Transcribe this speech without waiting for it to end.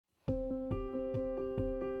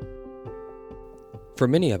For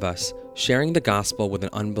many of us, sharing the gospel with an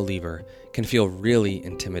unbeliever can feel really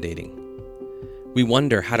intimidating. We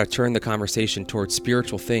wonder how to turn the conversation towards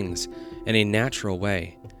spiritual things in a natural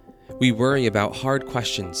way. We worry about hard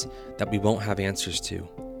questions that we won't have answers to.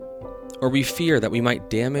 Or we fear that we might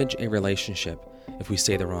damage a relationship if we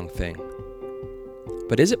say the wrong thing.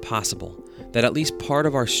 But is it possible that at least part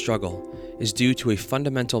of our struggle is due to a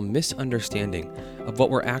fundamental misunderstanding of what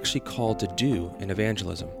we're actually called to do in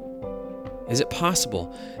evangelism? Is it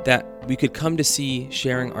possible that we could come to see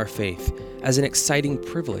sharing our faith as an exciting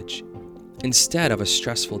privilege instead of a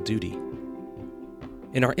stressful duty?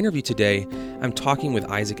 In our interview today, I'm talking with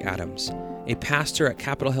Isaac Adams, a pastor at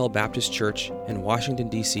Capitol Hill Baptist Church in Washington,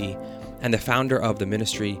 D.C., and the founder of the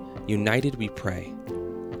ministry United We Pray.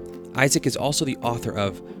 Isaac is also the author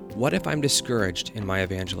of What If I'm Discouraged in My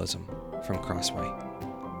Evangelism from Crossway.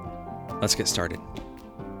 Let's get started.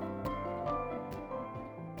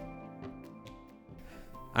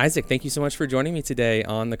 Isaac, thank you so much for joining me today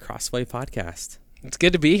on the Crossway podcast. It's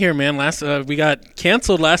good to be here, man. We got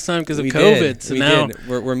canceled last time because of COVID. So now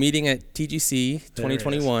we're meeting at TGC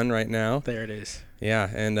 2021 right now. There it is. Yeah,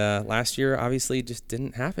 and last year obviously just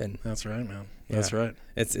didn't happen. That's right, man. That's right.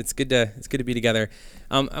 It's good to be together.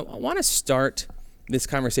 I want to start this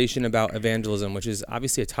conversation about evangelism, which is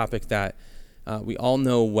obviously a topic that we all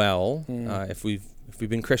know well. If we've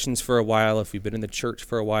been Christians for a while, if we've been in the church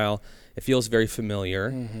for a while, it feels very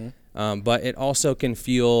familiar. But it also can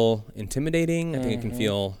feel intimidating. I think it can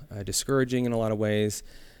feel discouraging in a lot of ways.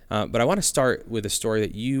 But I want to start with a story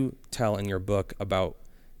that you tell in your book about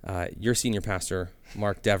your senior pastor,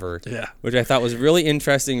 Mark Dever, which I thought was really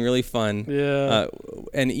interesting, really fun.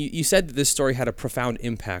 And you said that this story had a profound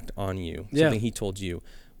impact on you, something he told you.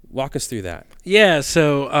 Walk us through that. Yeah,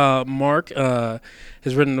 so Mark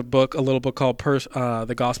has written a little book called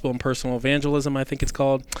The Gospel and Personal Evangelism, I think it's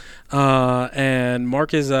called. And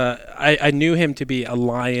Mark is I knew him to be a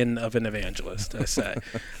lion of an evangelist, I say.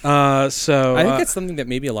 I think that's something that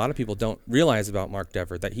maybe a lot of people don't realize about Mark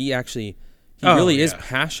Dever, that he really is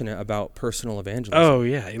passionate about personal evangelism. Oh,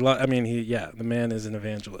 yeah. The man is an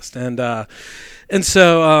evangelist. And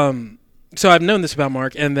so I've known this about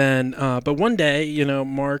Mark, and then, but one day,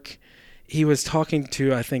 Mark, he was talking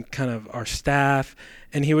to, I think, kind of our staff,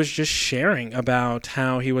 and he was just sharing about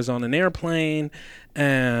how he was on an airplane,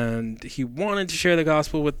 and he wanted to share the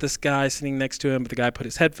gospel with this guy sitting next to him, but the guy put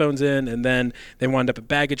his headphones in, and then they wound up at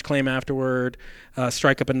baggage claim afterward,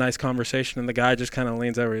 strike up a nice conversation, and the guy just kind of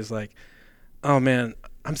leans over, he's like, "Oh, man,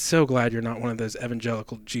 I'm so glad you're not one of those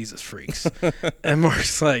evangelical Jesus freaks." And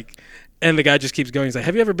Mark's like... And the guy just keeps going. He's like,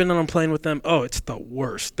 "Have you ever been on a plane with them? Oh, it's the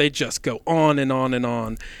worst. They just go on and on and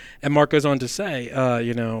on." And Mark goes on to say,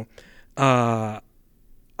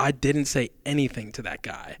 I didn't say anything to that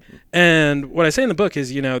guy. And what I say in the book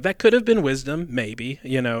is, that could have been wisdom, maybe,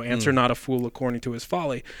 answer not a fool according to his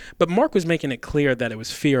folly. But Mark was making it clear that it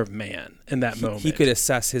was fear of man in that moment. He could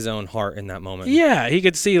assess his own heart in that moment. Yeah, he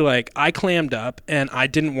could see, I clammed up and I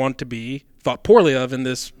didn't want to be thought poorly of in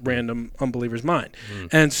this random unbeliever's mind.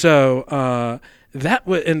 And so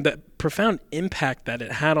and the profound impact that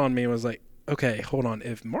it had on me was like, okay, hold on.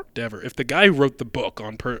 If Mark Dever, if the guy who wrote the book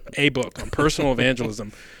on personal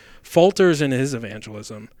evangelism falters in his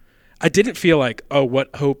evangelism, I didn't feel like, oh,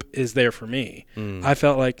 what hope is there for me? I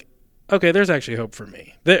felt like, okay, there's actually hope for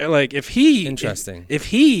me. If he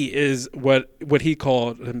is what he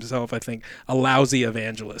called himself, I think, a lousy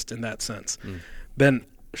evangelist in that sense, then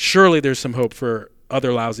surely there's some hope for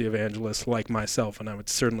other lousy evangelists like myself, and I would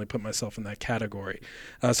certainly put myself in that category.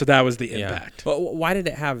 So that was the impact. Well, why did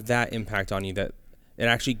it have that impact on you, that it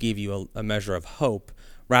actually gave you a measure of hope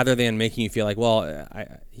rather than making you feel like, well,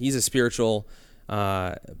 he's a spiritual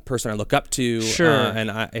person I look up to,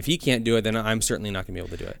 and if he can't do it, then I'm certainly not going to be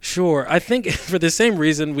able to do it. Sure. I think for the same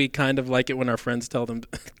reason we kind of like it when our friends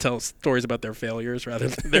tell stories about their failures rather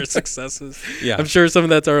than their successes. Yeah. I'm sure some of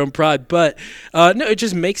that's our own pride, but no, it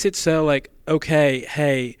just makes it so okay,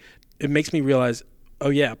 hey, it makes me realize, oh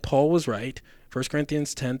yeah, Paul was right. 1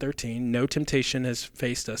 Corinthians 10:13, no temptation has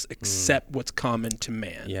faced us except what's common to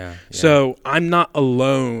man. Yeah. So I'm not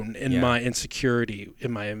alone in my insecurity,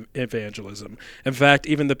 in my evangelism. In fact,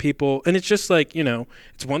 even the people, and it's just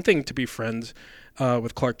it's one thing to be friends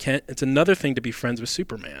with Clark Kent. It's another thing to be friends with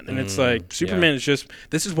Superman. And it's like, Superman is just,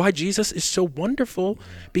 this is why Jesus is so wonderful,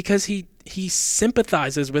 because he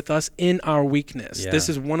sympathizes with us in our weakness. This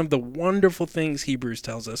is one of the wonderful things Hebrews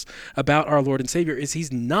tells us about our Lord and Savior, is he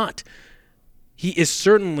is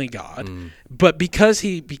certainly God, but because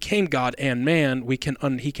he became God and man,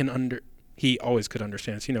 he he always could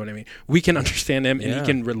understand us. You know what I mean? We can understand him, and he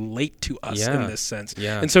can relate to us in this sense.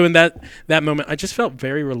 Yeah. And so in that moment, I just felt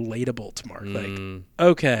very relatable to Mark. Like,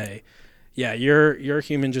 okay, yeah, you're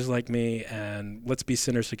human just like me, and let's be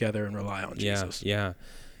sinners together and rely on Jesus. Yeah.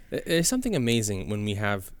 There's something amazing when we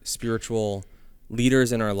have spiritual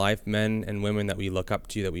leaders in our life, men and women that we look up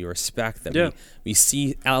to, that we respect, that we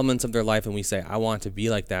see elements of their life and we say, I want to be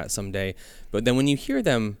like that someday. But then when you hear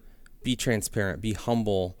them be transparent, be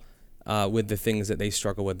humble with the things that they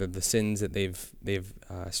struggle with, or the sins that they've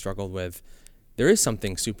struggled with, there is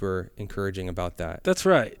something super encouraging about that. That's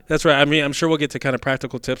right. I mean, I'm sure we'll get to kind of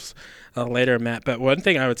practical tips later, Matt. But one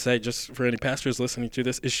thing I would say, just for any pastors listening to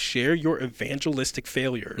this, is share your evangelistic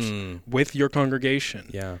failures with your congregation.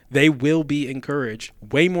 Yeah. They will be encouraged,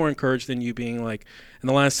 way more encouraged than you being like, in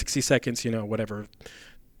the last 60 seconds,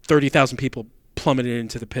 30,000 people plummeted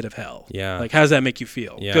into the pit of hell. Yeah. Like, how does that make you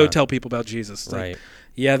feel? Yeah. Go tell people about Jesus. Right. Like,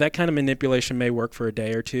 yeah, that kind of manipulation may work for a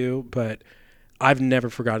day or two, but I've never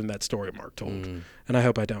forgotten that story Mark told, and I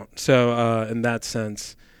hope I don't. So in that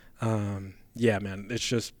sense, yeah, man, it's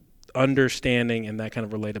just understanding and that kind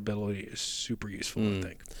of relatability is super useful, I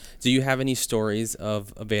think. Do you have any stories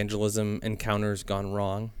of evangelism encounters gone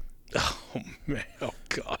wrong? Oh, man. Oh,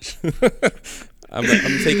 gosh. I'm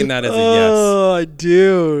taking that as a yes. Oh, I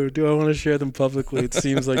do. Do I want to share them publicly? It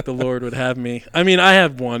seems like the Lord would have me. I mean, I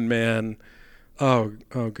have one, man. Oh,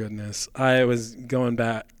 goodness. I was going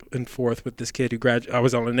back and forth with this kid who graduated. I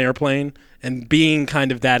was on an airplane, and being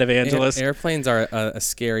kind of that evangelist. Airplanes are a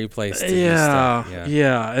scary place to be stuck.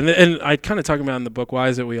 Yeah. And I kind of talk about in the book, why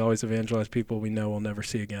is it we always evangelize people we know we'll never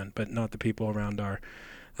see again, but not the people around our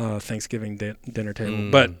Thanksgiving dinner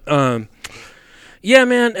table. But yeah,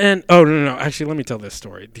 man. And no. Actually, let me tell this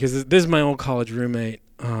story, because this is my old college roommate,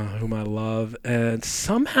 whom I love, and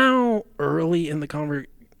somehow early in the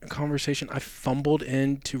conversation I fumbled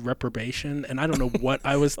into reprobation, and I don't know what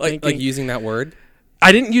I was thinking. Like using that word?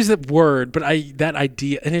 I didn't use that word, but that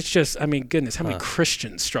idea, and it's just, I mean, goodness, how many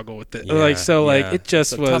Christians struggle with it? It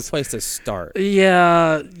just was a tough place to start.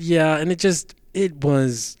 Yeah, and it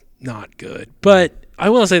was not good. But I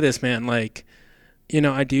will say this, man, like,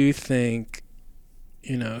 I do think,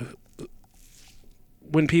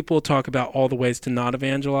 when people talk about all the ways to not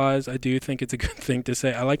evangelize, I do think it's a good thing to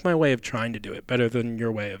say, I like my way of trying to do it better than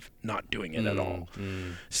your way of not doing it at all.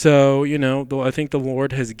 So, I think the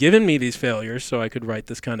Lord has given me these failures so I could write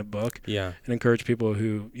this kind of book and encourage people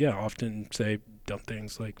who, often say dumb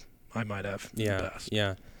things like I might have in the past.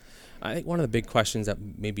 Yeah. I think one of the big questions that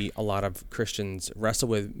maybe a lot of Christians wrestle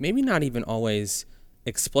with, maybe not even always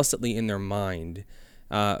explicitly in their mind,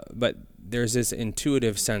 but there's this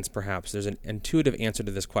intuitive sense, perhaps. There's an intuitive answer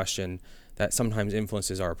to this question that sometimes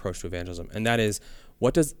influences our approach to evangelism, and that is,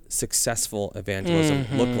 what does successful evangelism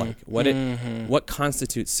look like? What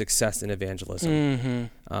constitutes success in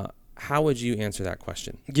evangelism? How would you answer that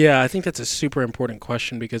question? Yeah, I think that's a super important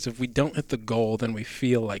question, because if we don't hit the goal, then we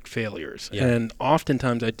feel like failures. Yeah. And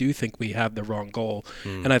oftentimes I do think we have the wrong goal,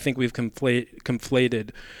 and I think we've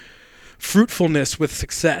conflated fruitfulness with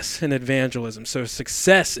success in evangelism. So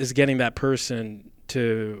success is getting that person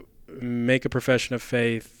to make a profession of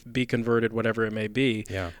faith, be converted, whatever it may be.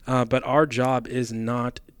 Yeah. But our job is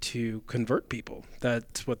not to convert people.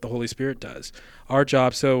 That's what the Holy Spirit does. Our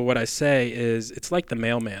job, so what I say is, it's like the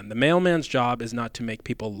mailman. The mailman's job is not to make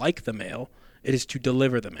people like the mail. It is to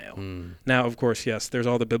deliver the mail. Now, of course, yes, there's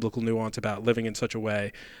all the biblical nuance about living in such a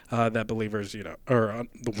way that believers, or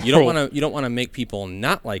the world. You don't want to make people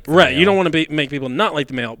not like the mail. Right. You don't want to make people not like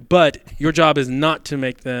the mail, but your job is not to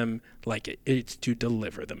make them like it. It's to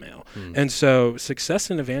deliver the mail. And so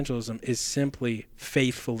success in evangelism is simply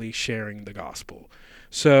faithfully sharing the gospel.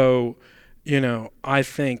 So, I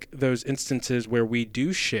think those instances where we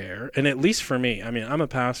do share, and at least for me, I mean, I'm a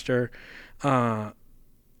pastor,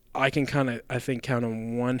 I can count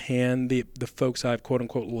on one hand the folks I've quote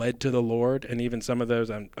unquote led to the Lord, and even some of those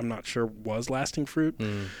I'm not sure was lasting fruit.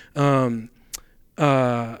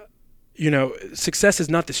 Success is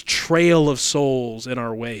not this trail of souls in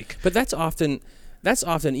our wake. But that's often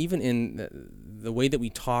even in the way that we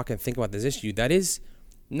talk and think about this issue, that is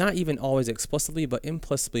not even always explicitly, but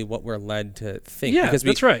implicitly what we're led to think. Yeah, because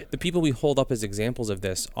that's right. The people we hold up as examples of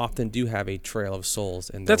this often do have a trail of souls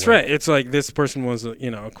in their That's way. right. It's like this person was a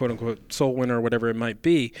quote-unquote soul winner or whatever it might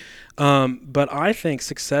be. But I think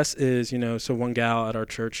success is, so one gal at our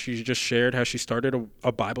church, she just shared how she started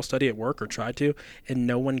a Bible study at work, or tried to, and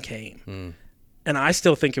no one came. And I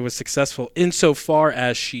still think it was successful insofar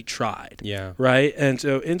as she tried. Yeah. Right. And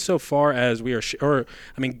so insofar as we are,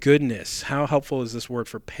 goodness, how helpful is this word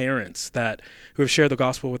for parents who have shared the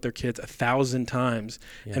gospel with their kids 1,000 times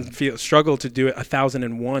and struggle to do it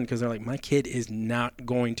 1,001 because they're like, my kid is not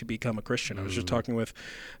going to become a Christian. I was just talking with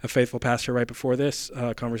a faithful pastor right before this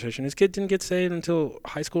conversation. His kid didn't get saved until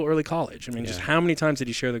high school, early college. I mean, just how many times did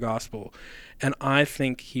he share the gospel? And I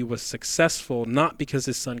think he was successful, not because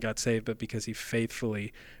his son got saved, but because he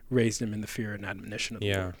faithfully raised him in the fear and admonition of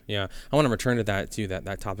the Lord. Yeah. I want to return to that too,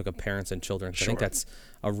 that topic of parents and children. I think that's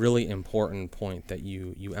a really important point that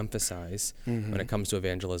you emphasize when it comes to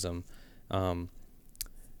evangelism.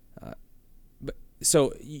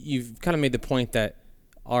 So you've kind of made the point that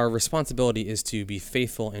our responsibility is to be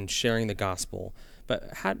faithful in sharing the gospel.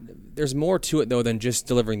 But there's more to it, though, than just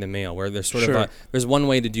delivering the mail, where there's sort of there's one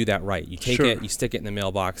way to do that right. You take it, you stick it in the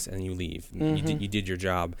mailbox, and you leave. You did your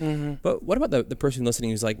job. But what about the person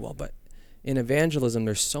listening who's like, well, but in evangelism,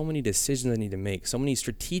 there's so many decisions I need to make, so many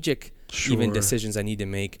strategic even decisions I need to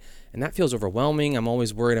make, and that feels overwhelming. I'm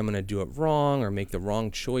always worried I'm going to do it wrong or make the wrong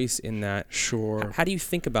choice in that. How do you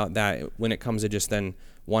think about that when it comes to just then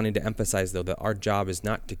wanting to emphasize, though, that our job is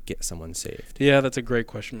not to get someone saved? Yeah, that's a great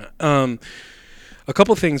question, Matt. A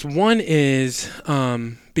couple things. One is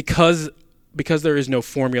because there is no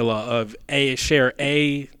formula of share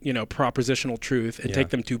propositional truth and take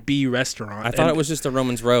them to B restaurant. I thought it was just a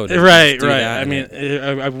Romans road. Right. I mean,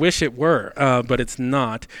 I wish it were, but it's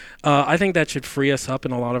not. I think that should free us up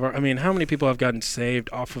in a lot of how many people have gotten saved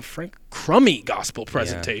off of crummy gospel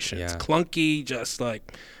presentations? Clunky, just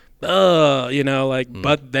like, but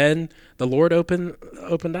then the Lord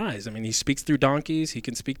opened eyes. I mean, he speaks through donkeys. He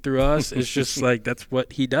can speak through us. It's just like, that's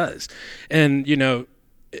what he does. And,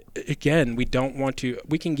 again, we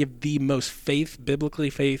can give the most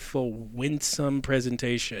biblically faithful, winsome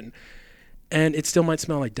presentation, and it still might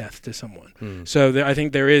smell like death to someone. So I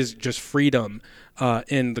think there is just freedom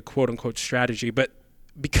in the quote unquote strategy, but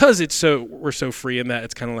because we're so free in that,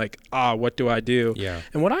 it's kind of like, what do I do? Yeah.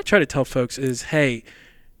 And what I try to tell folks is, hey,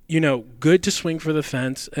 good to swing for the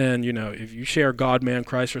fence. And, if you share God, man,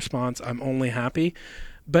 Christ response, I'm only happy.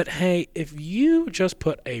 But hey, if you just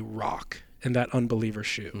put a rock in that unbeliever's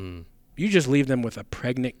shoe, you just leave them with a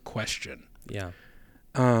pregnant question. Yeah.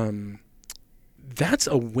 That's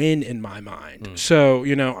a win in my mind. So,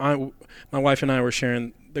 my wife and I were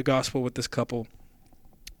sharing the gospel with this couple,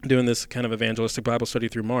 doing this kind of evangelistic Bible study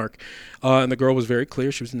through Mark. And the girl was very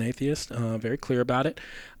clear. She was an atheist, very clear about it.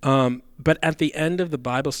 But at the end of the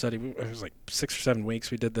Bible study, it was like 6 or 7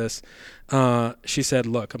 weeks we did this, she said,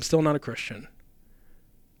 look, I'm still not a Christian,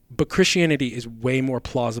 but Christianity is way more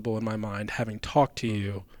plausible in my mind, having talked to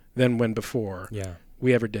you, than when before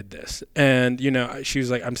we ever did this. And, she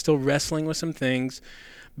was like, I'm still wrestling with some things,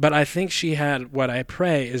 but I think she had, what I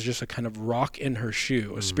pray is just a kind of rock in her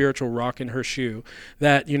shoe, a spiritual rock in her shoe,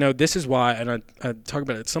 that, this is why, and I talk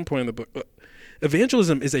about it at some point in the book,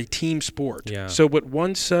 evangelism is a team sport. Yeah. So what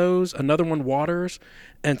one sows, another one waters,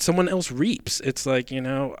 and someone else reaps. It's like,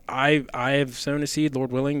 I have sown a seed,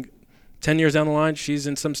 Lord willing, 10 years down the line, she's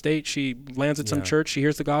in some state, she lands at some church, she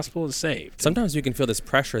hears the gospel, is saved. Sometimes you can feel this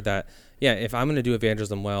pressure that, if I'm going to do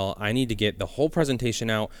evangelism well, I need to get the whole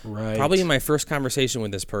presentation out, probably in my first conversation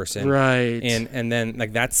with this person. Right. And then,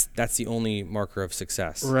 like, that's the only marker of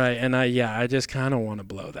success. Right. And I just kind of want to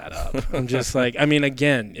blow that up. I'm just like,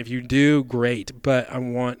 again, if you do, great, but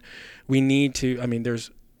we need to,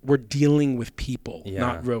 we're dealing with people,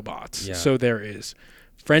 not robots. Yeah. So there is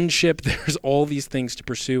friendship, there's all these things to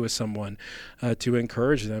pursue with someone to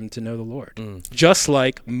encourage them to know the Lord. Just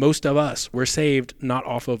like most of us, we're saved not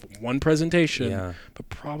off of one presentation, but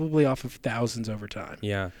probably off of thousands over time.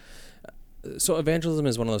 Yeah. So evangelism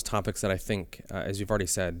is one of those topics that I think, as you've already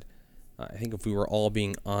said, I think if we were all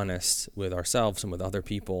being honest with ourselves and with other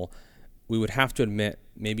people, we would have to admit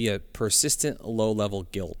maybe a persistent low-level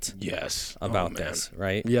guilt about this,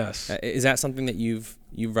 right? Yes. Is that something that you've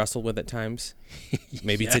wrestled with at times?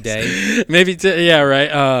 Maybe today?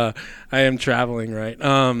 Right. I am traveling, right?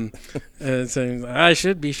 So I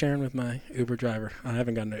should be sharing with my Uber driver. I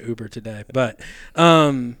haven't gotten an Uber today. But,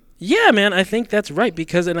 man, I think that's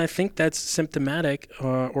right, and I think that's symptomatic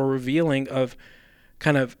or revealing of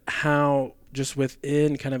kind of how just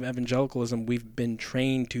within kind of evangelicalism, we've been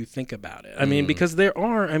trained to think about it. Because there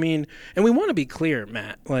are, and we want to be clear,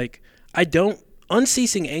 Matt, like,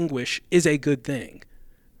 unceasing anguish is a good thing.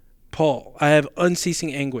 Paul, I have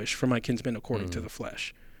unceasing anguish for my kinsmen according to the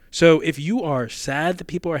flesh. So if you are sad that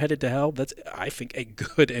people are headed to hell, that's, I think, a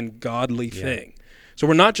good and godly thing. So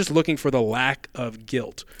we're not just looking for the lack of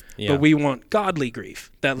guilt, but we want godly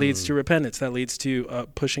grief that leads to repentance, that leads to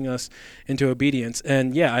pushing us into obedience.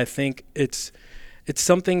 And I think it's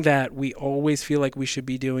something that we always feel like we should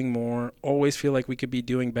be doing more, always feel like we could be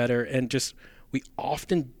doing better, and just we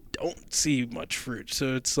often don't see much fruit.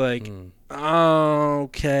 So it's like,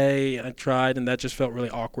 okay, I tried, and that just felt really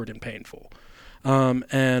awkward and painful.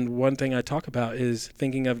 And one thing I talk about is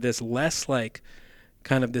thinking of this less like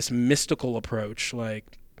kind of this mystical approach,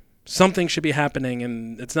 like something should be happening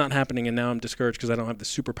and it's not happening, and now I'm discouraged because I don't have the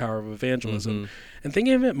superpower of evangelism, and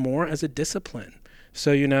thinking of it more as a discipline.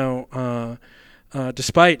 So,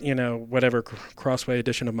 despite, whatever Crossway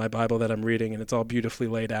edition of my Bible that I'm reading, and it's all beautifully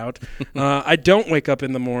laid out, I don't wake up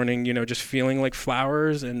in the morning, just feeling like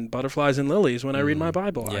flowers and butterflies and lilies when I read my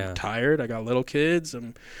Bible. I'm tired. I got little kids.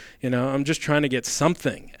 I'm just trying to get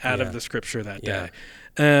something out of the scripture that day.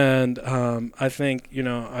 And I think,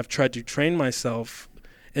 I've tried to train myself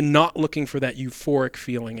and not looking for that euphoric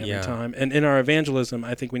feeling every time. And in our evangelism,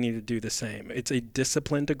 I think we need to do the same. It's a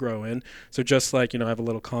discipline to grow in. So just like, I have a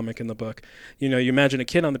little comic in the book, you imagine a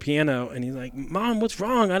kid on the piano and he's like, Mom, what's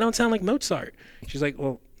wrong? I don't sound like Mozart. She's like,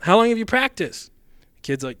 well, how long have you practiced?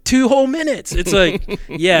 Kid's like, 2 whole minutes. It's like,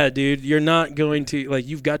 yeah, dude, you're not going to, like,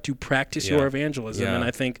 you've got to practice your evangelism. And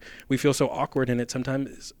I think we feel so awkward in it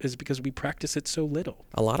sometimes is because we practice it so little.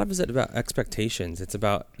 A lot of it is about expectations. It's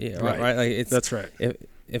about, right? Like That's right.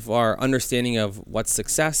 If our understanding of what's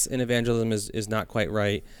success in evangelism is not quite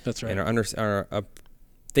right. That's right. And our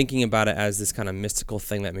thinking about it as this kind of mystical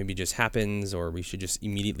thing that maybe just happens or we should just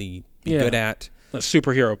immediately be good at. A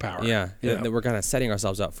superhero power. That we're kind of setting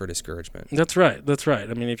ourselves up for discouragement. That's right.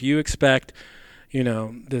 I mean, if you expect,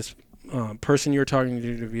 this person you're talking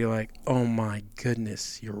to be like, oh my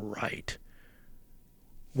goodness, you're right.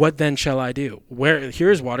 What then shall I do?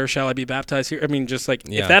 Here's water. Shall I be baptized here? I mean, just like,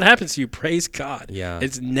 if that happens to you, praise God.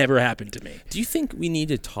 It's never happened to me. Do you think we need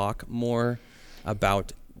to talk more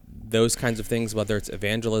about those kinds of things, whether it's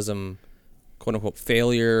evangelism, quote unquote,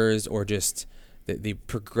 failures, or just the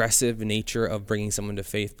progressive nature of bringing someone to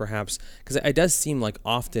faith, perhaps? Because it does seem like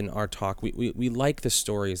often our talk, we like the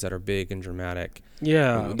stories that are big and dramatic.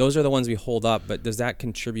 Those are the ones we hold up, but does that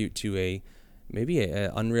contribute to maybe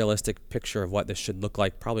an unrealistic picture of what this should look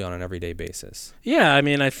like probably on an everyday basis? I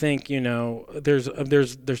mean, I think,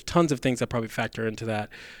 there's tons of things that probably factor into that.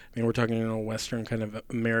 I mean, we're talking in a Western kind of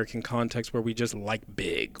American context where we just like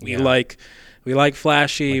big. We like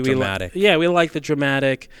flashy. Like dramatic. We like the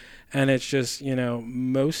dramatic. And it's just,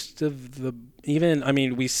 most of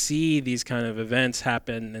we see these kind of events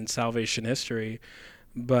happen in salvation history,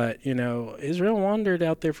 but, Israel wandered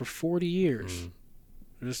out there for 40 years.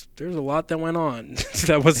 There's a lot that went on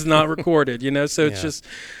that was not recorded, so it's just,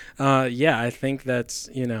 I think that's,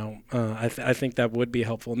 I think that would be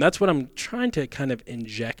helpful. And that's what I'm trying to kind of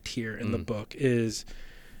inject here in the book is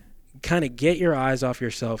kind of get your eyes off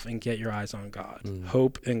yourself and get your eyes on God.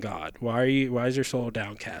 Hope in God. Why is your soul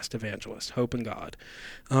downcast, evangelist? Hope in God.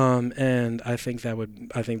 And I think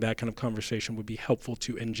that kind of conversation would be helpful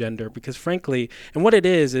to engender, because frankly, and what it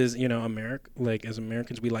is, as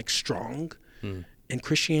Americans, we like strong, and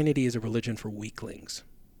Christianity is a religion for weaklings.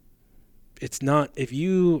 It's not, if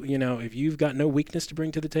you've got no weakness to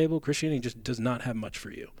bring to the table, Christianity just does not have much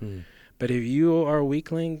for you. But if you are a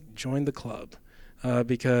weakling, join the club. So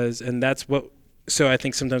I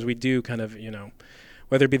think sometimes we do kind of,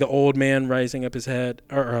 whether it be the old man rising up his head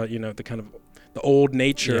or, the kind of the old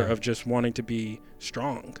nature of just wanting to be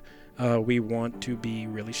strong. We want to be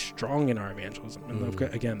really strong in our evangelism. And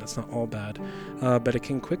again, that's not all bad, but it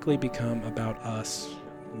can quickly become about us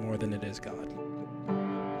more than it is God.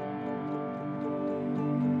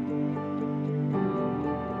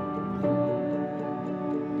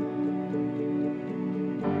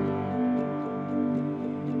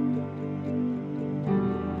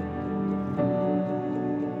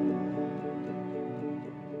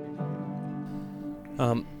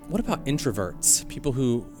 What about introverts? People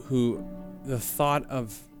who the thought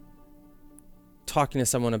of talking to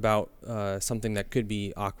someone about something that could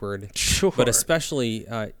be awkward, but especially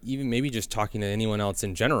even maybe just talking to anyone else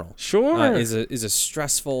in general, is a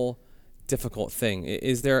stressful, difficult thing.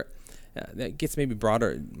 Is there that gets maybe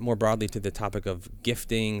more broadly to the topic of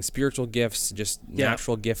gifting, spiritual gifts, just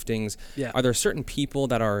natural giftings? Are there certain people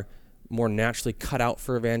that are more naturally cut out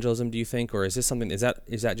for evangelism, do you think, or is this something? Is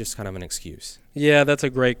that just kind of an excuse? Yeah, that's a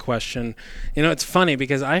great question. It's funny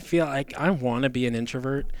because I feel like I want to be an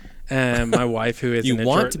introvert, and my wife, who is you an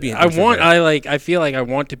want introvert, to be an introvert. I feel like I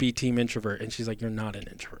want to be team introvert, and she's like, you're not an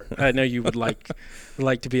introvert. I know you would like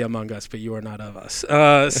to be among us, but you are not of us.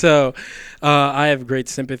 So I have great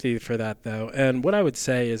sympathy for that, though. And what I would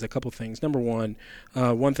say is a couple things. Number one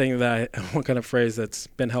thing one kind of phrase that's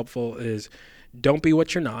been helpful is, don't be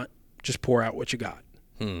what you're not, just pour out what you got.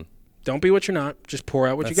 Don't be what you're not, just pour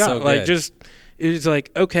out what you got. So like, good. just, it's like,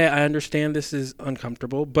 okay, I understand this is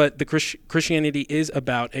uncomfortable, but the Christianity is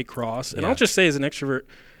about a cross. And I'll just say, as an extrovert,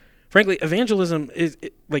 frankly, evangelism is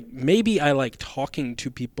like, maybe I like talking to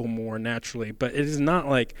people more naturally, but it is not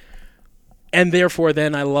like, and therefore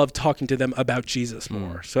then I love talking to them about Jesus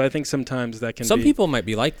more. So I think sometimes that can be. Some people might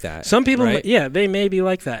be like that. Some people, right? they may be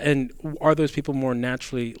like that. And are those people more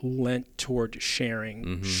naturally lent toward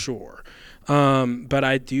sharing? Sure. But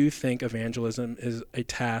I do think evangelism is a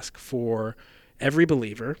task for every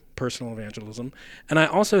believer, personal evangelism. And I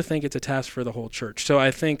also think it's a task for the whole church. So I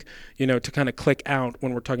think, to kind of click out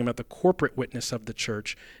when we're talking about the corporate witness of the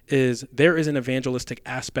church, is there is an evangelistic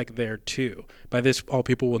aspect there too. By this, all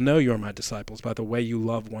people will know you are my disciples, by the way you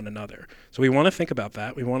love one another. So we want to think about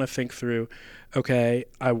that. We want to think through, okay,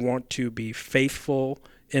 I want to be faithful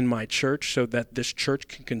in my church so that this church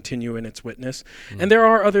can continue in its witness. And there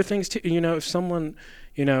are other things too. If someone,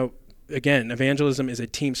 again, evangelism is a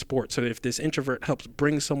team sport. So if this introvert helps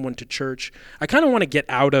bring someone to church, I kind of want to get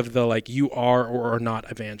out of the, like, you are or are not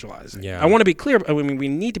evangelizing. I want to be clear. I mean, we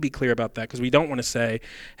need to be clear about that, because we don't want to say,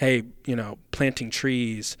 hey, planting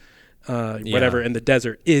trees, whatever in the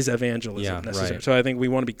desert is evangelism necessarily. Right. So I think we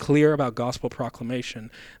want to be clear about gospel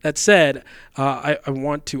proclamation. That said, I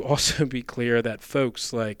want to also be clear that,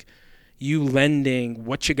 folks, like, you lending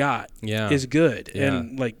what you got is good.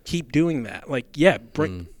 And, like, keep doing that. Like,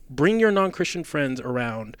 bring your non-Christian friends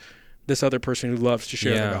around this other person who loves to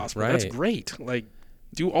share the gospel. Right. That's great. Like,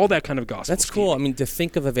 do all that kind of gospel. That's cool. I mean, to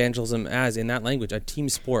think of evangelism as, in that language, a team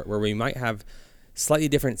sport where we might have slightly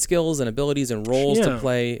different skills and abilities and roles to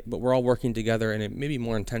play, but we're all working together in a maybe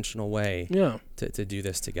more intentional way to do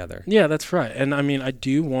this together. Yeah, that's right. And I mean, I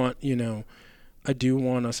do want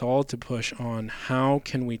us all to push on, how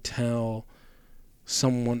can we tell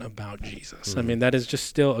someone about Jesus? I mean, that is just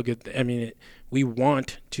still a good thing. I mean, we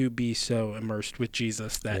want to be so immersed with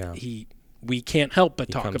Jesus that we can't help but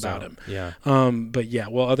talk about him. But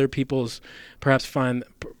other people's perhaps find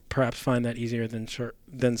that easier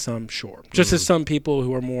than some, sure. Just as some people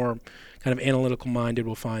who are more kind of analytical minded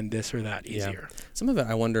will find this or that easier. Some of it,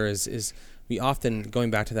 I wonder, is we often, going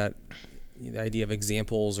back to that, the idea of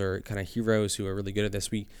examples or kind of heroes who are really good at this,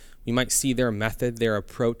 we might see their method, their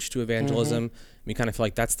approach to evangelism. We kind of feel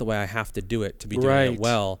like that's the way I have to do it to be doing it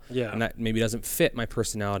well. And that maybe doesn't fit my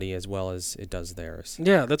personality as well as it does theirs.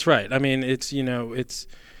 Yeah, that's right. I mean, it's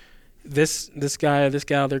this guy, this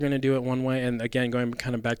gal, they're going to do it one way. And again, going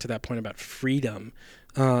kind of back to that point about freedom,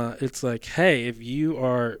 it's like, hey, if you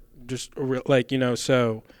are just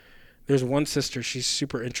so there's one sister, she's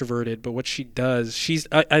super introverted, but what she does,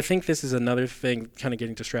 I think this is another thing, kind of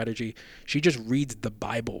getting to strategy. She just reads the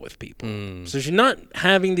Bible with people. So she's not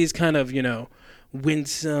having these kind of,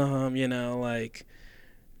 winsome, like,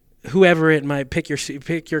 whoever it might, pick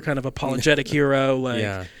your kind of apologetic hero,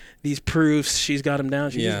 like these proofs, she's got them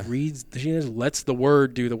down. She just reads, she just lets the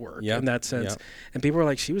word do the work in that sense. And people are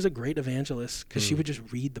like, she was a great evangelist because she would just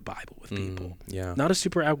read the Bible with people. Not a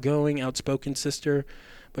super outgoing, outspoken sister,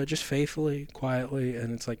 but just faithfully, quietly.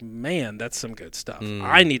 And it's like, man, that's some good stuff.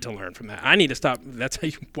 I need to learn from that. I need to stop. That's how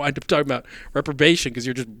you wind up talking about reprobation, because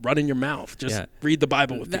you're just running your mouth. Just read the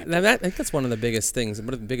Bible with people. I think that's one of the biggest things.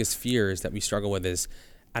 One of the biggest fears that we struggle with is,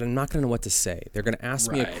 I'm not going to know what to say. They're going to ask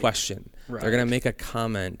me a question. They're going to make a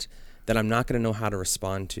comment that I'm not going to know how to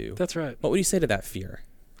respond to. That's right. What would you say to that fear?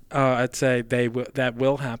 I'd say that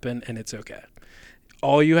will happen, and it's okay.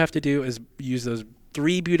 All you have to do is use those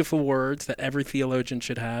 3 beautiful words that every theologian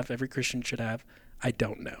should have, every Christian should have. I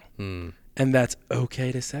don't know. And that's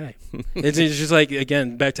okay to say. It's just like,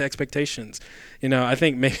 again, back to expectations. I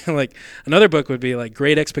think maybe like another book would be like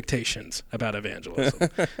Great Expectations about evangelism,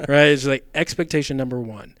 right? It's like expectation number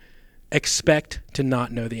 1, expect to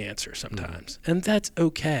not know the answer sometimes. And that's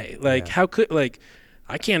okay. Like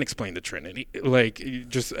I can't explain the Trinity, like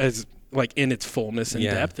just as like in its fullness and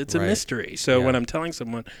depth. It's a mystery. So when I'm telling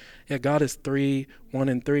someone, God is 3, 1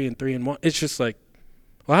 and 3 and 3 and 1, it's just like,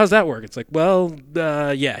 well, how's that work? It's like, well,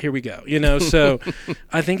 here we go. So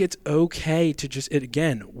I think it's okay to just,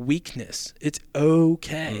 again, weakness. It's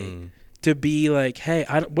okay to be like, hey,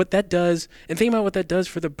 what that does, and think about what that does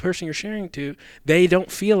for the person you're sharing to. They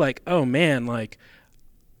don't feel like, oh man, like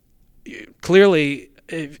clearly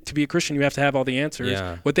to be a Christian, you have to have all the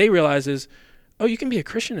answers. What they realize is, oh, you can be a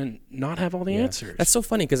Christian and not have all the answers. That's so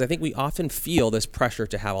funny because I think we often feel this pressure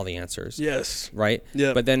to have all the answers. Yes. Right?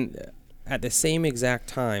 Yeah. But then at the same exact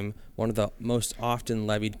time, one of the most often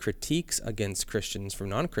levied critiques against Christians from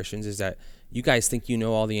non-Christians is that you guys think you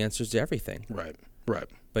know all the answers to everything. Right. But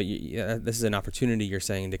this is an opportunity, you're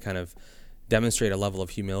saying, to kind of demonstrate a level of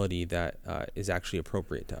humility that is actually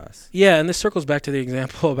appropriate to us. Yeah, and this circles back to the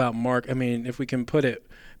example about Mark. I mean, if we can put it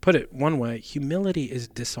one way, humility is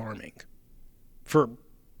disarming for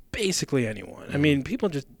basically anyone. I mean, people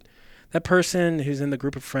just, that person who's in the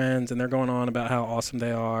group of friends and they're going on about how awesome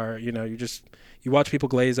they are, you watch people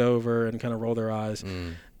glaze over and kind of roll their eyes.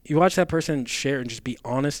 You watch that person share and just be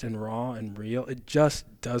honest and raw and real. It just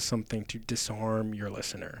does something to disarm your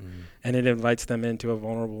listener, and it invites them into a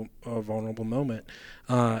vulnerable moment.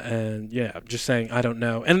 Just saying, I don't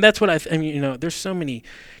know. And that's what I mean, there's so many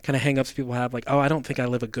kind of hang-ups people have, like, oh, I don't think I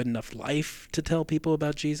live a good enough life to tell people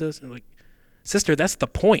about Jesus. And like, sister, that's the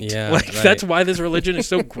point. That's why this religion is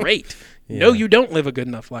so great. No, you don't live a good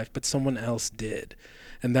enough life, but someone else did.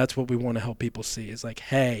 And that's what we want to help people see is like,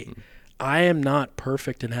 hey, I am not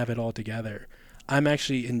perfect and have it all together. I'm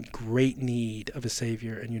actually in great need of a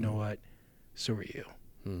Savior, and you know what? So are you.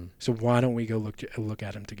 So why don't we go look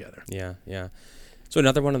at him together? Yeah. So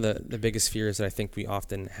another one of the biggest fears that I think we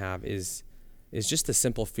often have is just the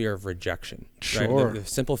simple fear of rejection. Sure. Right? The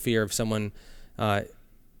simple fear of someone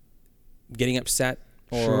getting upset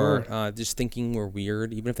or just thinking we're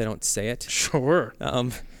weird, even if they don't say it. Sure.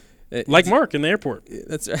 Like Mark in the airport.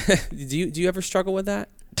 That's do you ever struggle with that?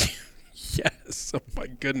 Yes. Oh my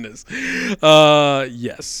goodness.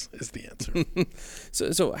 Yes is the answer.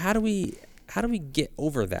 So how do we get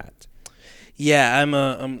over that? Yeah,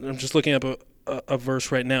 I'm just looking up a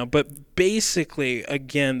verse right now, but basically,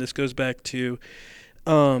 again, this goes back to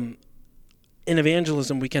in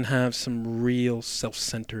evangelism we can have some real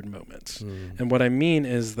self-centered moments, and what I mean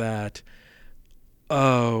is that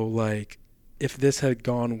if this had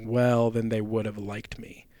gone well, then they would have liked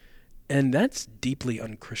me, and that's deeply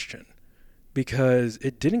unchristian. Because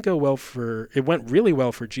it went really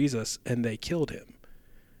well for Jesus, and they killed him.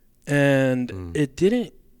 And it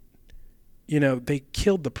didn't, they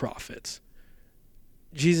killed the prophets.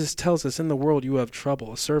 Jesus tells us, in the world you have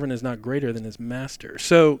trouble. A servant is not greater than his master.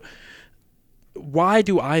 So why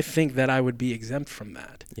do I think that I would be exempt from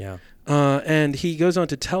that? Yeah. And he goes on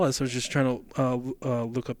to tell us, I was just trying to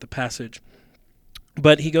look up the passage,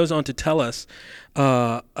 but he goes on to tell us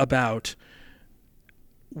about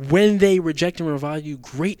when they reject and revile you,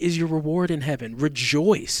 great is your reward in heaven.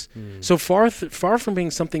 Rejoice. So far from being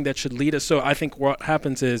something that should lead us. So I think what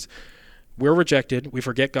happens is we're rejected, we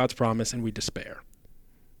forget God's promise, and we despair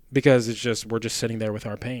because we're just sitting there with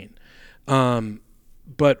our pain.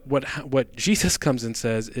 But what Jesus comes and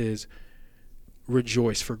says is,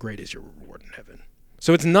 rejoice, for great is your reward in heaven.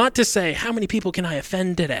 So it's not to say, how many people can I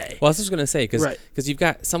offend today? Well, I was just going to say, because you've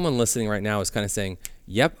got someone listening right now is kind of saying,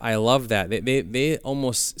 yep, I love that. They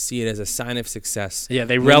almost see it as a sign of success. Yeah,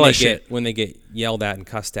 they relish it. When they get yelled at and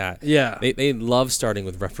cussed at. Yeah. They love starting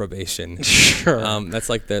with reprobation. Sure. That's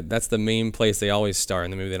the main place they always start,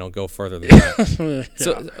 and then maybe they don't go further than that.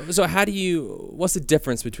 So what's the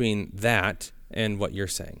difference between that and what you're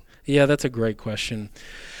saying? Yeah, that's a great question.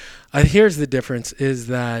 Here's the difference is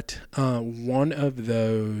that one of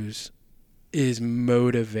those is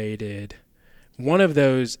motivated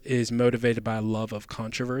by a love of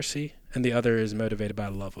controversy, and the other is motivated by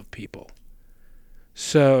a love of people.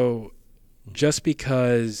 So just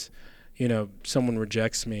because, someone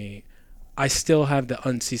rejects me, I still have the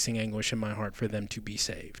unceasing anguish in my heart for them to be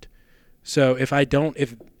saved. So if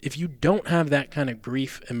you don't have that kind of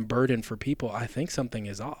grief and burden for people, I think something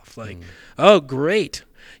is off. Oh, great.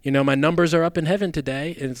 My numbers are up in heaven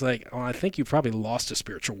today. And it's like, I think you probably lost a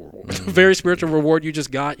spiritual reward. The very spiritual reward you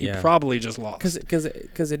just got, you probably just lost.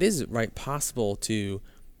 Because it is possible to,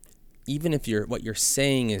 even if what you're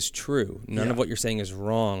saying is true, none of what you're saying is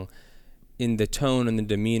wrong, in the tone and the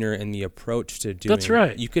demeanor and the approach to doing That's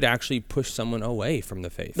right. You could actually push someone away from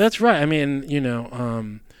the faith. That's right. I mean,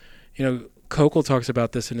 Kokel talks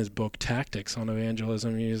about this in his book Tactics on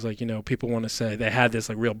Evangelism. He's like, people want to say they had this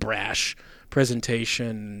real brash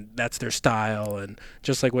presentation. That's their style, and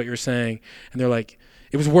just like what you're saying. And they're like,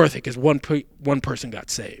 it was worth it because one person got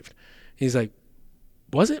saved. He's like,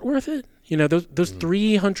 was it worth it? Those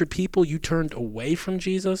 300 people you turned away from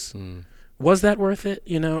Jesus. Was that worth it?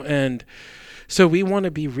 And so we want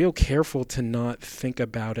to be real careful to not think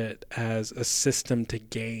about it as a system to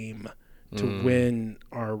game, to win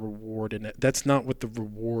our reward in it. That's not what the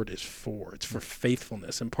reward is for. It's for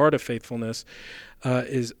faithfulness. And part of faithfulness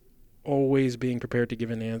is always being prepared to give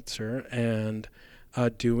an answer and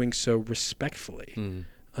doing so respectfully.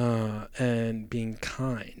 And being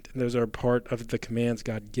kind. Those are part of the commands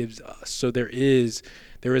God gives us. So there is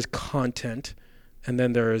content, and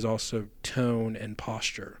then there is also tone and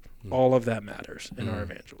posture. All of that matters in our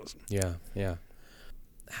evangelism. Yeah.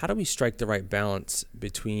 How do we strike the right balance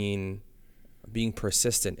between being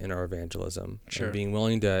persistent in our evangelism and being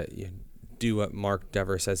willing to do what Mark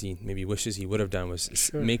Dever says he maybe wishes he would have done, was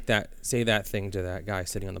say that thing to that guy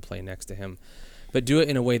sitting on the plane next to him, but do it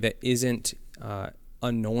in a way that isn't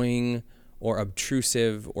annoying or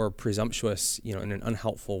obtrusive or presumptuous, in an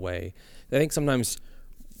unhelpful way. I think sometimes,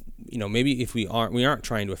 maybe if we aren't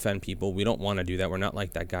trying to offend people, we don't want to do that. We're not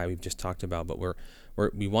like that guy we've just talked about, but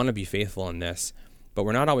we want to be faithful in this, but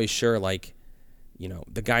we're not always sure, like,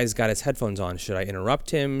 the guy's got his headphones on. Should I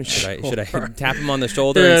interrupt him? Should I tap him on the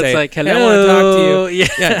shoulder and say, like, hello? Hey, I want to talk to you?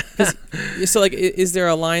 Yeah. So, like, is there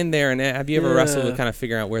a line there? And have you ever wrestled with kind of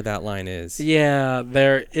figuring out where that line is? Yeah,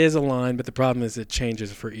 there is a line, but the problem is it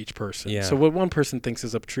changes for each person. Yeah. So what one person thinks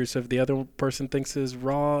is obtrusive, the other person thinks is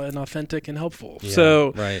raw and authentic and helpful. Yeah,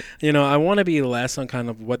 so, right. I want to be less on kind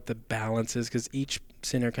of what the balance is, because each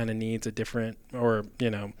sinner kind of needs a different or,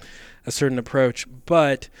 a certain approach.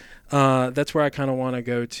 But that's where I kind of want to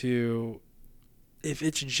go to. If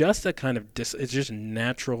it's just a kind of it's just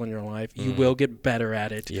natural in your life, you will get better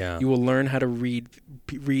at it. Yeah. You will learn how to read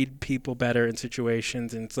people better in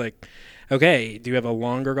situations. And it's like, okay, do you have a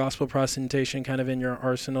longer gospel presentation kind of in your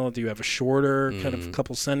arsenal? Do you have a shorter kind of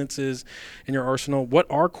couple sentences in your arsenal? What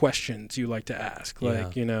are questions you like to ask?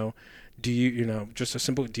 Like, do you, just a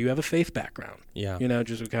simple, do you have a faith background? Yeah.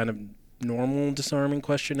 Just a kind of normal disarming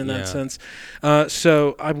question in that sense.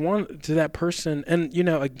 So I want to that person, and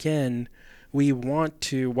again, we want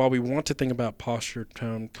to think about posture,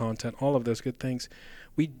 tone, content, all of those good things.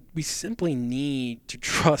 We simply need to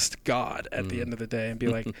trust God at the end of the day and be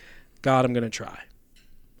like, God, I'm going to try.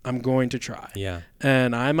 I'm going to try. Yeah.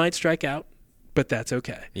 And I might strike out, but that's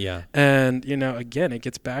okay. Yeah. And again, it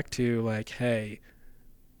gets back to like, hey,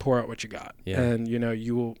 pour out what you got. Yeah. And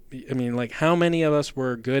you will, like, how many of us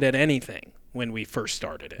were good at anything when we first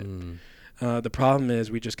started it? The problem is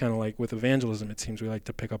we just kind of, like with evangelism, it seems we like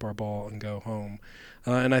to pick up our ball and go home.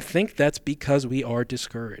 And I think that's because we are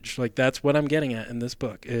discouraged. Like, that's what I'm getting at in this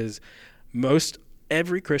book is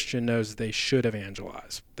every Christian knows they should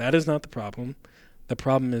evangelize. That is not the problem. The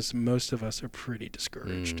problem is most of us are pretty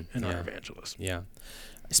discouraged in our evangelism. Yeah.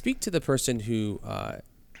 Speak to the person who,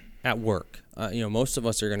 at work, most of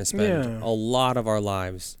us are going to spend a lot of our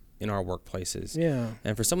lives in our workplaces. Yeah.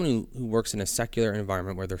 And for someone who works in a secular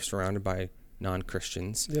environment where they're surrounded by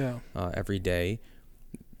non-Christians every day,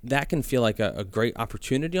 that can feel like a great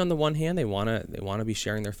opportunity. On the one hand, they want to be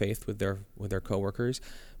sharing their faith with their coworkers,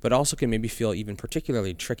 but also can maybe feel even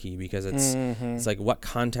particularly tricky because it's like, what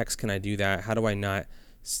context can I do that? How do I not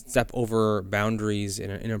step over boundaries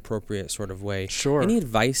in an inappropriate sort of way? Sure. Any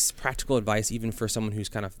advice, practical advice, even for someone who's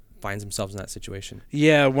kind of finds themselves in that situation?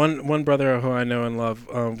 Yeah, one brother who I know and love,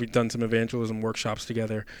 we've done some evangelism workshops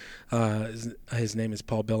together. His name is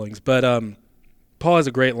Paul Billings. But Paul has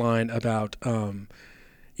a great line about,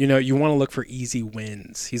 you want to look for easy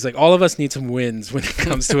wins. He's like, all of us need some wins when it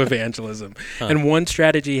comes to evangelism. And one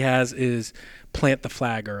strategy he has is plant the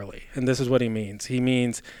flag early. And this is what he means. He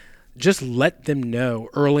means just let them know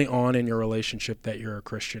early on in your relationship that you're a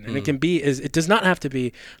Christian. And it does not have to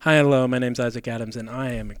be, hi, hello, my name's Isaac Adams, and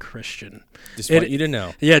I am a Christian. Just want you to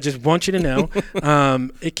know. Yeah, just want you to know.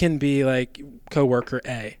 It can be like coworker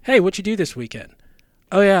A. Hey, what'd you do this weekend?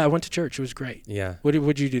 Oh, yeah, I went to church. It was great. Yeah.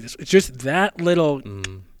 What'd you do this? It's just that little,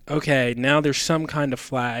 okay, now there's some kind of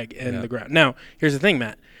flag in the ground. Now, here's the thing,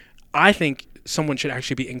 Matt. I think someone should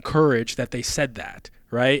actually be encouraged that they said that.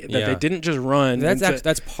 Right, that they didn't just run.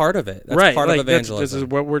 That's part of it. That's part of evangelism. This is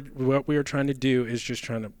what we are trying to do. Is just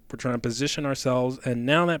we're trying to position ourselves, and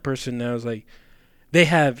now that person knows, like, they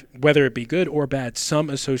have, whether it be good or bad, some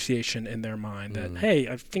association in their mind that, hey,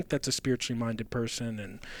 I think that's a spiritually minded person,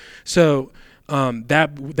 and so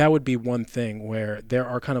that would be one thing where there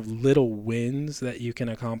are kind of little wins that you can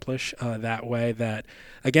accomplish that way. That,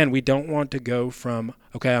 again, we don't want to go from,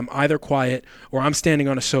 okay, I'm either quiet or I'm standing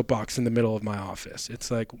on a soapbox in the middle of my office. It's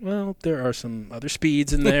like, well, there are some other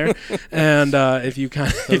speeds in there, and if you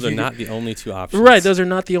kind of those are not the only two options. Right, those are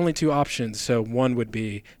not the only two options. So one would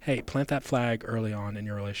be, hey, plant that flag early on in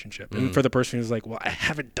your relationship. And for the person who's like, well, I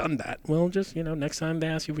haven't done that. Well, just next time they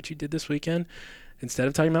ask you what you did this weekend, instead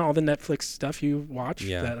of talking about all the Netflix stuff you watched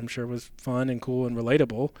that I'm sure was fun and cool and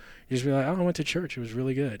relatable, you just be like, oh, I went to church. It was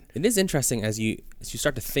really good. It is interesting as you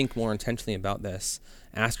start to think more intentionally about this,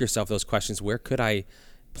 ask yourself those questions. Where could I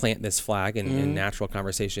plant this flag in natural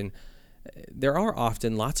conversation? there are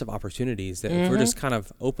often lots of opportunities that if we're just kind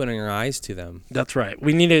of opening our eyes to them. That's right.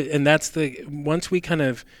 We need it, and that's once we kind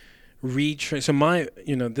of retrain.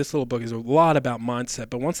 So this little book is a lot about mindset,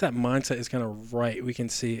 but once that mindset is kind of right, we can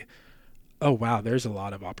see, oh wow, there's a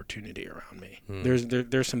lot of opportunity around me.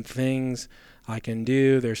 There's some things I can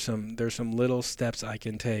do. There's some little steps I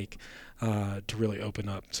can take to really open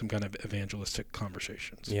up some kind of evangelistic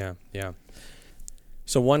conversations. Yeah.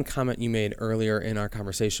 So one comment you made earlier in our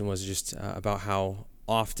conversation was just about how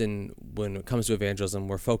often when it comes to evangelism,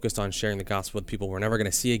 we're focused on sharing the gospel with people we're never going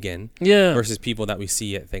to see again versus people that we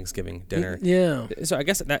see at Thanksgiving dinner. Yeah. So I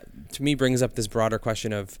guess that to me brings up this broader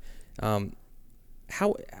question of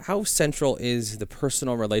how central is the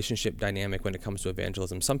personal relationship dynamic when it comes to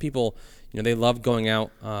evangelism? Some people, they love going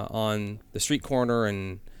out on the street corner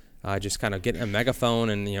and just kind of getting a megaphone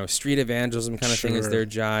and, street evangelism kind of thing is their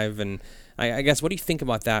jive. And I guess, what do you think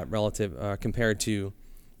about that relative compared to,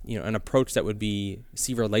 an approach that would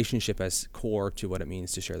see relationship as core to what it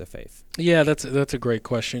means to share the faith? Yeah, that's a great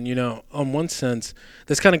question. On one sense,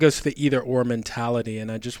 this kind of goes to the either or mentality,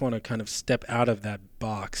 and I just want to kind of step out of that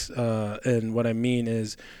box. And what I mean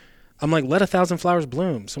is, I'm like, let 1,000 flowers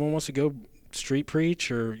bloom. Someone wants to go street preach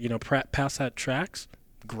or, pass out tracts.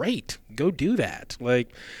 Great, go do that.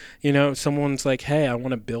 Like, someone's like, hey, I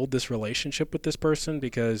want to build this relationship with this person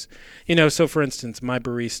because, so for instance, my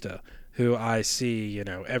barista, who I see,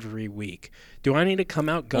 every week. Do I need to come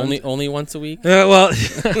out guns? Only once a week? Well,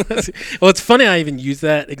 it's funny I even use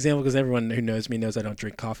that example because everyone who knows me knows I don't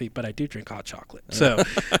drink coffee, but I do drink hot chocolate. So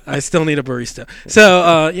I still need a barista.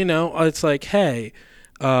 So, it's like, hey,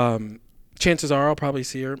 chances are I'll probably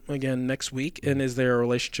see her again next week. And is there a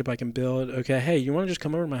relationship I can build? Okay, hey, you want to just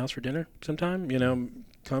come over to my house for dinner sometime?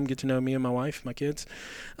 Come get to know me and my wife, my kids.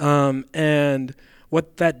 And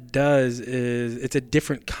what that does is it's a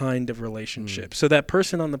different kind of relationship. So that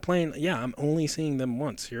person on the plane, I'm only seeing them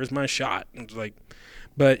once. Here's my shot. It's like,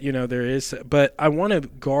 but but I want to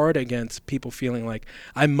guard against people feeling like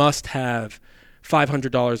I must have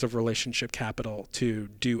 $500 of relationship capital to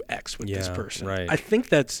do X with this person. Right. I think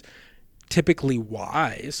that's typically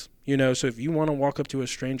wise, so if you want to walk up to a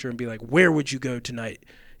stranger and be like, where would you go tonight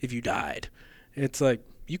if you died? It's like,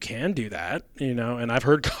 you can do that, and I've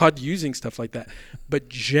heard God using stuff like that. But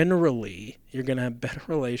generally, you're going to have better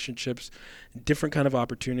relationships, different kind of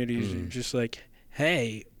opportunities. You're just like,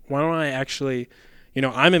 hey, why don't I actually,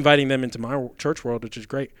 I'm inviting them into my church world, which is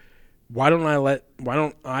great. Why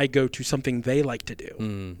don't I go to something they like to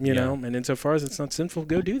do, know? And insofar as it's not sinful,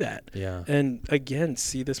 go do that. Yeah. And again,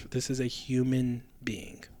 see this is a human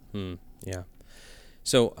being. Yeah.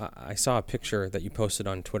 So I saw a picture that you posted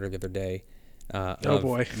on Twitter the other day. Oh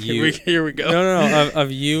boy, here we go. No, of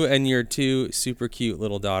you and your two super cute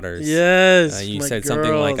little daughters. Yes, you said girls.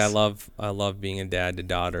 Something like, I love being a dad to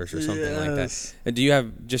daughters or something like that. Do you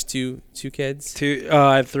have just two kids? Two.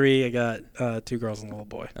 I have three. I got 2 girls and a little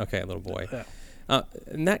boy. Okay, a little boy. Yeah.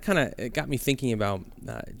 And that kind of got me thinking about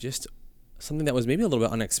just something that was maybe a little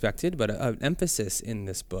bit unexpected, but an emphasis in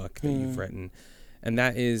this book that you've written, and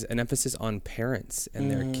that is an emphasis on parents and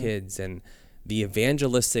their kids and the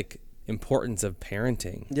evangelistic importance of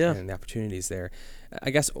parenting and the opportunities there. I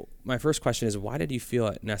guess my first question is, why did you feel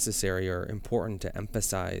it necessary or important to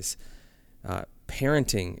emphasize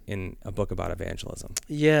parenting in a book about evangelism?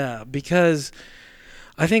 Yeah, because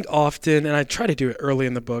I think often, and I try to do it early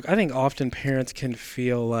in the book, I think often parents can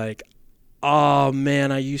feel like, oh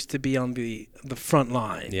man, I used to be on the front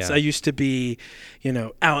lines. Yeah. I used to be,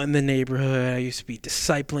 out in the neighborhood. I used to be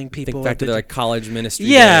discipling people. Think back to the college ministry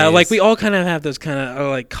days. Like we all kind of have those kind of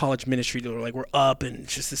like college ministry where like we're up and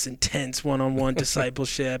it's just this intense one-on-one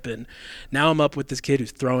discipleship. And now I'm up with this kid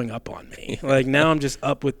who's throwing up on me. Like now I'm just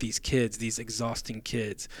up with these kids, these exhausting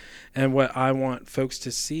kids. And what I want folks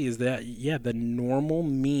to see is that, the normal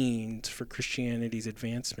means for Christianity's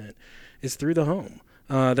advancement is through the home.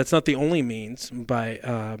 That's not the only means by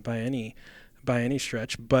any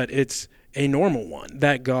stretch, but it's a normal one.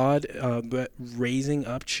 That God, raising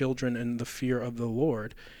up children in the fear of the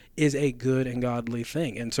Lord, is a good and godly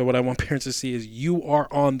thing. And so, what I want parents to see is you are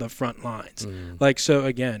on the front lines. Like so,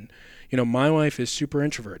 again, my wife is super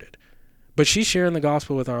introverted, but she's sharing the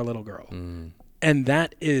gospel with our little girl. And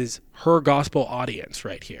that is her gospel audience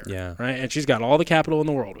right here. Yeah. Right. And she's got all the capital in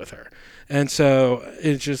the world with her. And so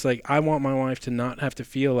it's just like, I want my wife to not have to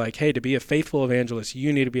feel like, hey, to be a faithful evangelist,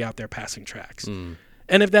 you need to be out there passing tracts.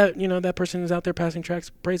 And if that person is out there passing tracts,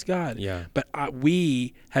 praise God. Yeah. But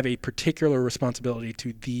we have a particular responsibility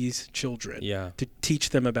to these children to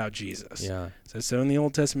teach them about Jesus. Yeah. It says so in the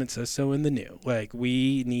Old Testament, says so in the New. Like,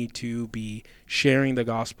 we need to be sharing the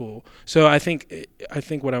gospel. So I think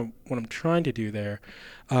what I'm trying to do there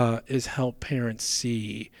is help parents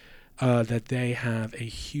see that they have a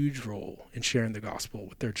huge role in sharing the gospel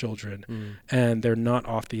with their children, and they're not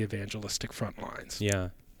off the evangelistic front lines. Yeah.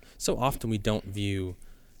 So often we don't view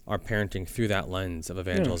our parenting through that lens of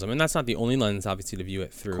evangelism. And that's not the only lens, obviously, to view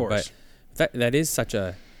it through. Of course. But that is such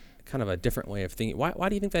a kind of a different way of thinking. Why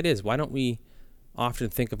do you think that is? Why don't we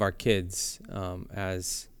often think of our kids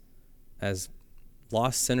as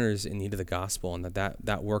lost sinners in need of the gospel, and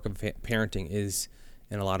that work of parenting is,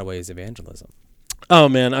 in a lot of ways, evangelism? Oh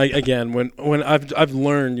man, when I've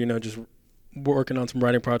learned, just working on some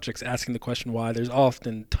writing projects, asking the question why, there's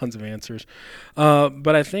often tons of answers.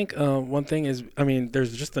 But I think one thing is,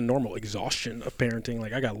 there's just the normal exhaustion of parenting.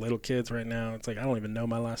 Like, I got little kids right now. It's like, I don't even know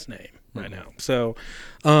my last name right now. So,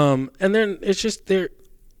 and then it's just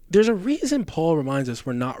there's a reason Paul reminds us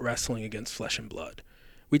we're not wrestling against flesh and blood.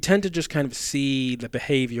 We tend to just kind of see the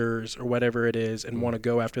behaviors or whatever it is and want to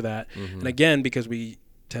go after that. And again, because we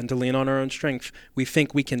tend to lean on our own strength, we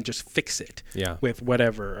think we can just fix it with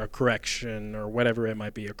whatever, a correction or whatever it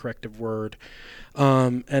might be, a corrective word.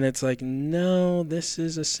 And it's like, no, this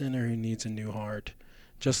is a sinner who needs a new heart,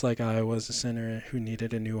 just like I was a sinner who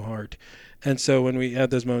needed a new heart. And so when we have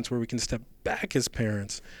those moments where we can step back as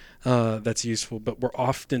parents, that's useful. But we're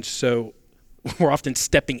often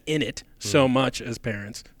stepping in it so much as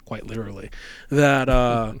parents, quite literally,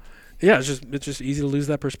 that it's just easy to lose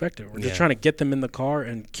that perspective. We're just trying to get them in the car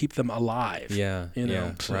and keep them alive.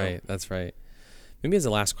 Right. That's right. Maybe as a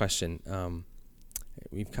last question,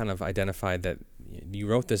 we've kind of identified that you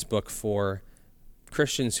wrote this book for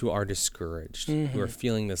Christians who are discouraged, who are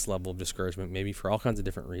feeling this level of discouragement, maybe for all kinds of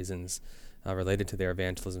different reasons related to their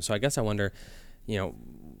evangelism. So I guess I wonder,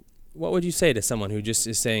 what would you say to someone who just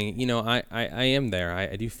is saying, I am there.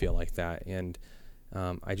 I do feel like that. And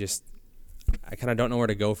I kind of don't know where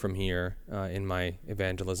to go from here in my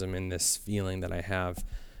evangelism, in this feeling that I have.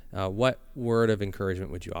 What word of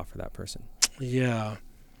encouragement would you offer that person? Yeah.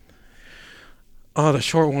 Oh, the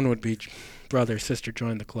short one would be, brother, sister,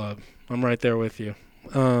 join the club. I'm right there with you.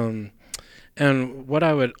 And what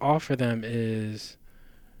I would offer them is,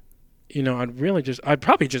 I'd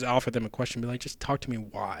probably just offer them a question, be like, just talk to me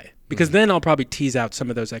why. Because then I'll probably tease out some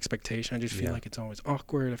of those expectations. I just feel like it's always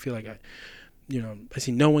awkward. I feel like I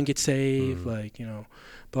see no one get saved, blah,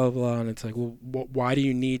 blah, blah. And it's like, well, why do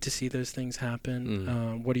you need to see those things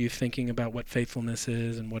happen? What are you thinking about what faithfulness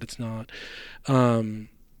is and what it's not?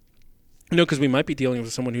 Because we might be dealing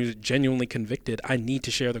with someone who's genuinely convicted. I need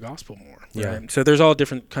to share the gospel more. Right? So there's all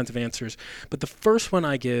different kinds of answers. But the first one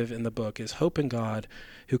I give in the book is hope in God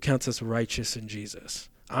who counts us righteous in Jesus.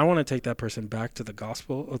 I want to take that person back to the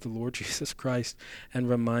gospel of the Lord Jesus Christ and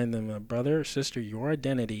remind them, brother or sister, your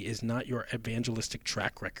identity is not your evangelistic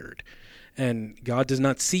track record. And God does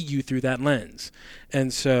not see you through that lens.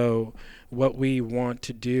 And so what we want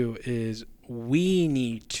to do is we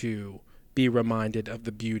need to be reminded of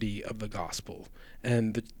the beauty of the gospel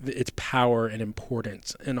and its power and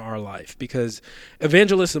importance in our life. Because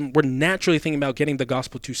evangelism, we're naturally thinking about getting the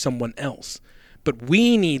gospel to someone else. But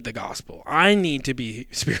we need the gospel. I need to be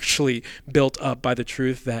spiritually built up by the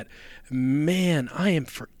truth that, man, I am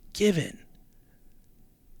forgiven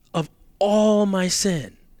of all my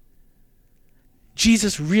sin.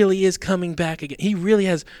 Jesus really is coming back again. He really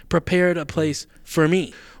has prepared a place for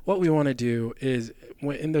me. What we want to do is,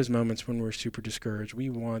 in those moments when we're super discouraged, we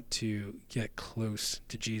want to get close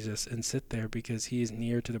to Jesus and sit there because he is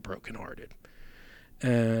near to the brokenhearted.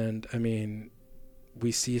 And,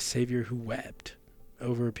 we see a Savior who wept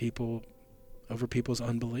over people's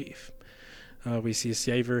unbelief. We see a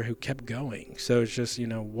Savior who kept going. So it's just,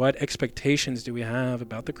 what expectations do we have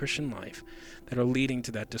about the Christian life that are leading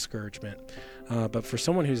to that discouragement? But for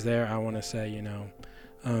someone who's there, I want to say,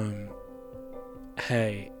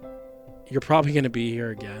 hey, you're probably going to be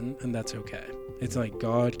here again, and that's okay. It's like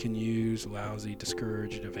God can use lousy,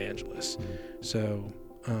 discouraged evangelists. So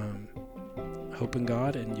hope in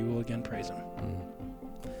God, and you will again praise him.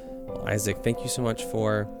 Well, Isaac, thank you so much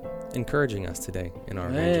for encouraging us today in our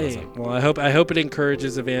evangelism. Well, I hope it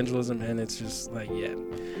encourages evangelism, and it's just like,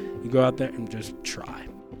 you go out there and just try.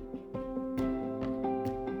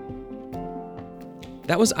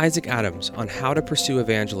 That was Isaac Adams on how to pursue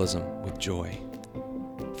evangelism with joy.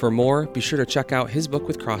 For more, be sure to check out his book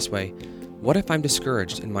with Crossway, What If I'm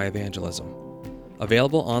Discouraged in My Evangelism?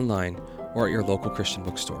 Available online or at your local Christian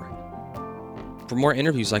bookstore. For more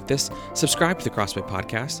interviews like this, subscribe to the Crossway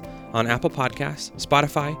Podcast on Apple Podcasts,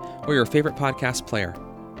 Spotify, or your favorite podcast player.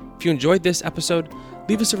 If you enjoyed this episode,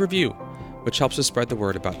 leave us a review, which helps us spread the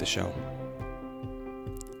word about the show.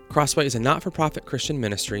 Crossway is a not-for-profit Christian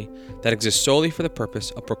ministry that exists solely for the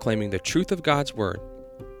purpose of proclaiming the truth of God's Word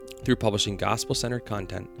through publishing gospel-centered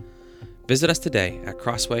content. Visit us today at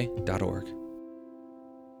crossway.org.